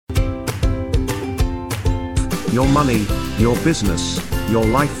your money, your business, your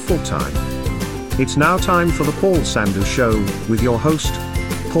life full-time. It's now time for the Paul Sandhu Show with your host,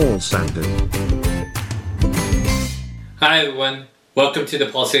 Paul Sandhu. Hi everyone, welcome to the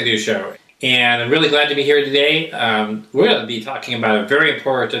Paul Sandhu Show. And I'm really glad to be here today. We're going to be talking about a very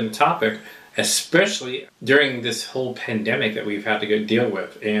important topic, especially during this whole pandemic that we've had to go deal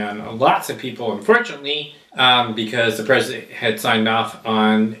with. And lots of people, unfortunately, because the president had signed off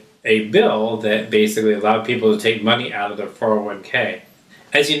on a bill that basically allowed people to take money out of their 401k.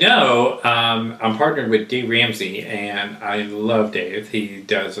 As you know, I'm partnered with Dave Ramsey, and I love Dave. He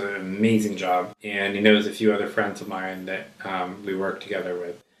does an amazing job, and he knows a few other friends of mine that we work together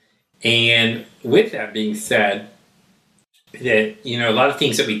with. And with that being said, that, you know, a lot of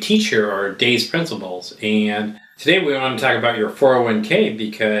things that we teach here are Dave's principles. And today we want to talk about your 401k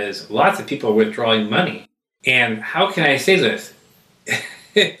because lots of people are withdrawing money. And how can I say this?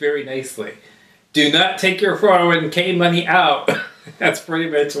 Very nicely. Do not take your 401k money out. That's pretty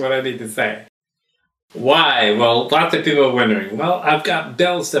much what I need to say. Why? Well, lots of people are wondering, well, I've got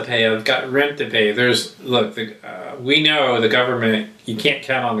bills to pay, I've got rent to pay. We know the government, you can't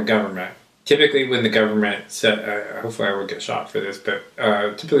count on the government. Typically when the government, hopefully I won't get shot for this, but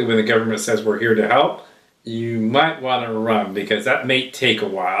typically when the government says we're here to help, you might want to run because that may take a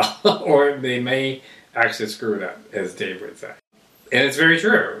while or they may actually screw it up, as Dave would say. And it's very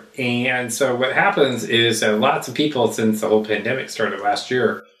true. And so what happens is that lots of people, since the whole pandemic started last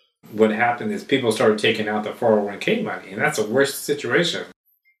year, what happened is people started taking out the 401k money, and that's a worse situation.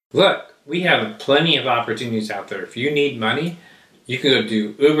 Look, we have plenty of opportunities out there. If you need money, you can go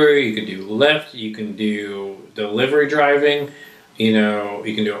do Uber, you can do Lyft, you can do delivery driving, you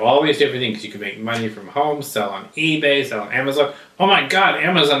can do all these different things. You can make money from home, sell on eBay, sell on Amazon. Oh my God,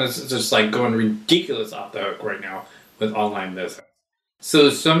 Amazon is just like going ridiculous off the hook right now with online business. So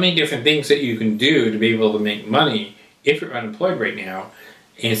there's so many different things that you can do to be able to make money if you're unemployed right now,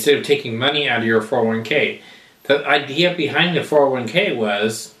 instead of taking money out of your 401k. The idea behind the 401k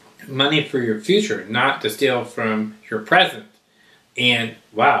was money for your future, not to steal from your present. And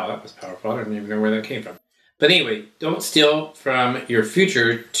wow, that was powerful. I don't even know where that came from. But anyway, don't steal from your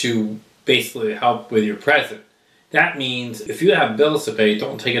future to basically help with your present. That means if you have bills to pay,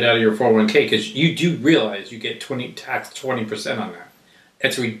 don't take it out of your 401k because you do realize you get taxed 20% on that.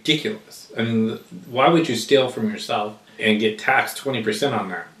 That's ridiculous. I mean, why would you steal from yourself and get taxed 20% on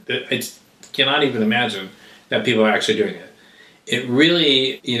that? I cannot even imagine that people are actually doing it. It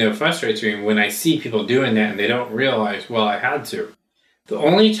really, frustrates me when I see people doing that and they don't realize, well, I had to. The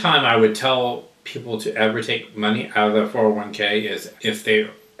only time I would tell people to ever take money out of their 401k is if they're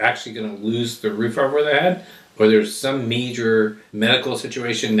actually going to lose the roof over their head, or there's some major medical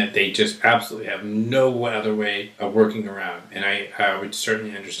situation that they just absolutely have no other way of working around. And I would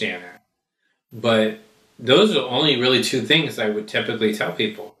certainly understand that. But those are only really two things I would typically tell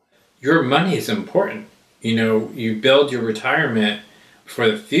people. Your money is important. You build your retirement for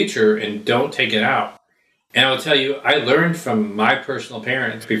the future and don't take it out. And I'll tell you, I learned from my personal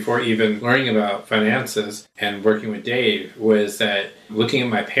parents before even learning about finances and working with Dave was that looking at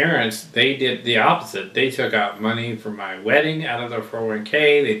my parents, they did the opposite. They took out money for my wedding out of their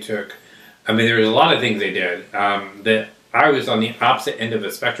 401k. There was a lot of things they did that I was on the opposite end of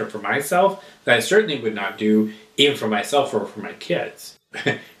the spectrum for myself that I certainly would not do even for myself or for my kids.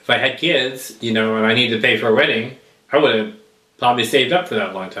 If I had kids, and I needed to pay for a wedding, I would have probably saved up for that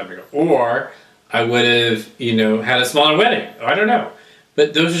a long time ago. Or I would have, had a smaller wedding. I don't know.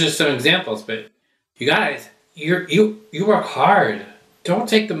 But those are just some examples. But you guys, you work hard. Don't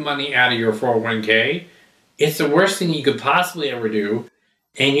take the money out of your 401k. It's the worst thing you could possibly ever do.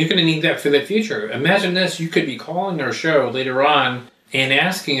 And you're going to need that for the future. Imagine this. You could be calling our show later on and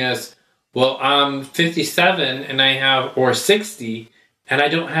asking us, well, I'm 57 and or 60 and I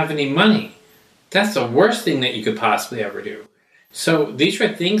don't have any money. That's the worst thing that you could possibly ever do. So these are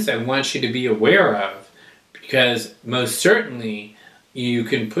things I want you to be aware of because most certainly you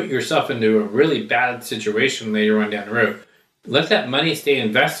can put yourself into a really bad situation later on down the road. Let that money stay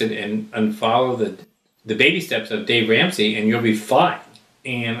invested and follow the baby steps of Dave Ramsey and you'll be fine.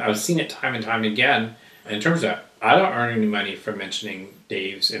 And I've seen it time and time again in terms of I don't earn any money from mentioning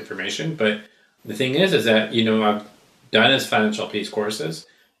Dave's information, but the thing is that, I've done his financial peace courses.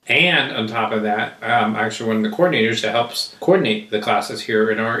 And on top of that, I'm actually one of the coordinators that helps coordinate the classes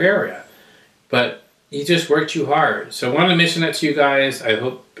here in our area. But he just worked too hard. So I want to mention that to you guys. I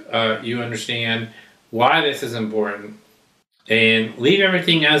hope you understand why this is important. And leave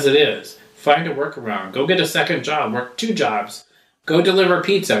everything as it is. Find a workaround. Go get a second job. Work 2 jobs. Go deliver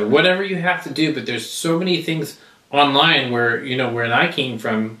pizza. Whatever you have to do. But there's so many things online where, where I came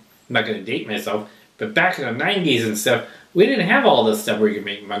from, I'm not going to date myself, But back in the 90s and stuff, we didn't have all this stuff where you can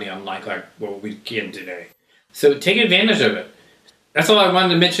make money online like what we can today. So take advantage of it. That's all I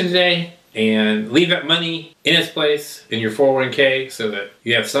wanted to mention today. And leave that money in its place in your 401k so that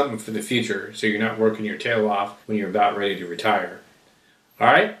you have something for the future so you're not working your tail off when you're about ready to retire. All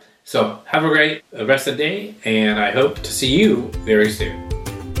right? So have a great rest of the day, and I hope to see you very soon.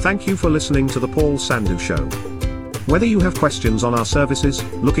 Thank you for listening to The Paul Sandhu Show. Whether you have questions on our services,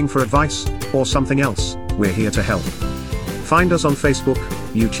 looking for advice, or something else, we're here to help. Find us on Facebook,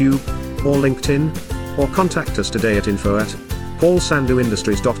 YouTube, or LinkedIn, or contact us today at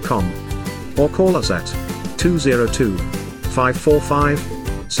info@paulsandhuindustries.com, or call us at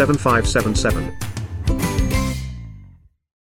 202-545-7577.